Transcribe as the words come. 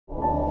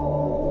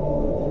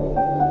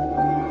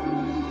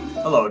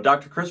Hello,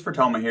 Dr. Christopher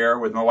Thoma here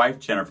with my wife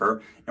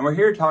Jennifer, and we're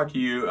here to talk to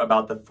you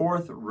about the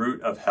fourth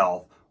root of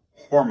health,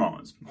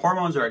 hormones.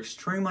 Hormones are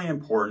extremely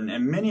important,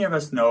 and many of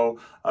us know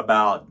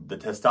about the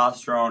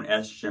testosterone,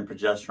 estrogen,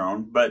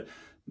 progesterone, but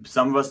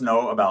some of us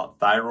know about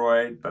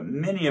thyroid, but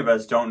many of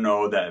us don't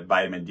know that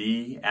vitamin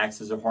D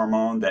acts as a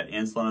hormone, that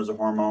insulin is a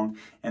hormone,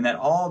 and that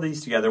all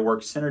these together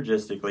work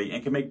synergistically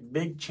and can make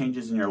big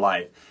changes in your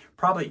life.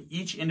 Probably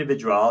each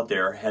individual out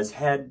there has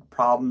had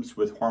problems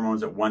with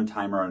hormones at one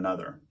time or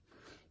another.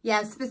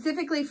 Yeah,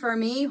 specifically for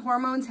me,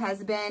 hormones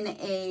has been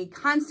a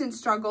constant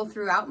struggle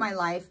throughout my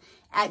life.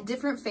 At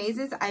different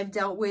phases, I've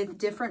dealt with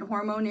different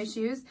hormone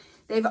issues.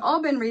 They've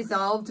all been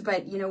resolved,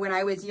 but when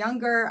I was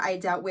younger, I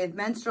dealt with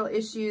menstrual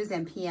issues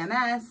and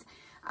PMS.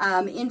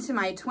 Into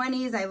my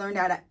 20s, I learned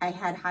I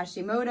had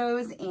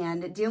Hashimoto's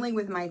and dealing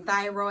with my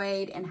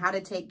thyroid and how to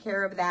take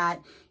care of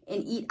that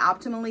and eat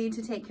optimally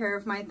to take care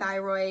of my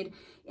thyroid.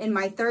 In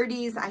my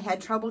 30s, I had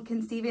trouble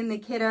conceiving the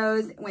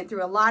kiddos, went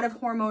through a lot of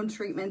hormone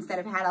treatments that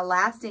have had a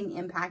lasting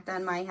impact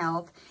on my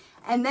health.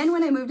 And then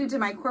when I moved into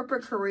my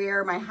corporate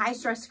career, my high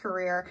stress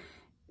career,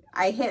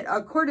 I hit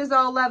a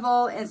cortisol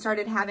level and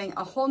started having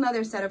a whole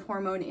nother set of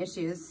hormone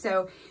issues.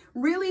 So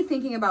really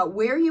thinking about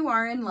where you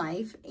are in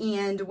life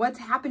and what's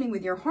happening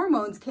with your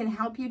hormones can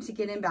help you to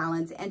get in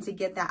balance and to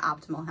get that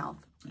optimal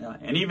health. Yeah,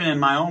 and even in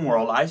my own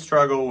world, I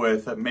struggle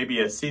with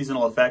maybe a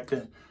seasonal effect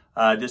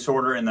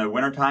disorder in the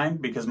wintertime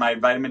because my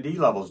vitamin D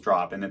levels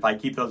drop. And if I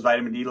keep those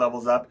vitamin D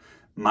levels up,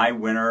 my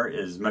winter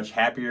is much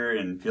happier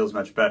and feels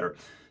much better.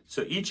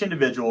 So each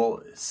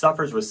individual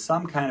suffers with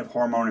some kind of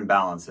hormone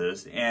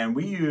imbalances, and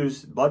we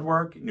use blood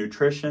work,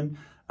 nutrition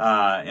in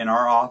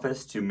our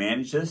office to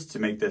manage this, to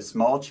make the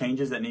small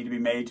changes that need to be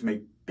made to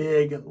make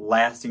big,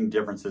 lasting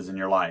differences in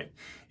your life.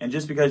 And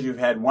just because you've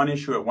had one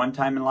issue at one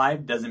time in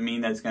life doesn't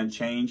mean that it's going to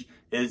change.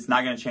 It's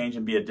not going to change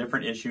and be a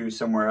different issue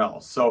somewhere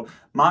else. So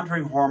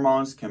monitoring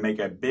hormones can make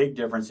a big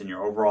difference in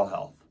your overall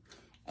health.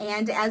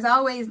 And as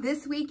always,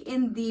 this week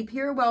in the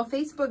PuraWell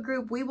Facebook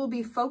group, we will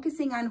be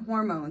focusing on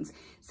hormones.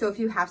 So if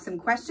you have some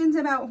questions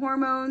about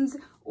hormones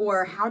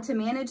or how to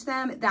manage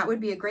them, that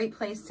would be a great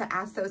place to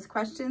ask those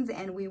questions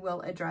and we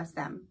will address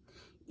them.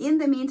 In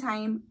the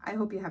meantime, I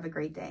hope you have a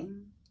great day.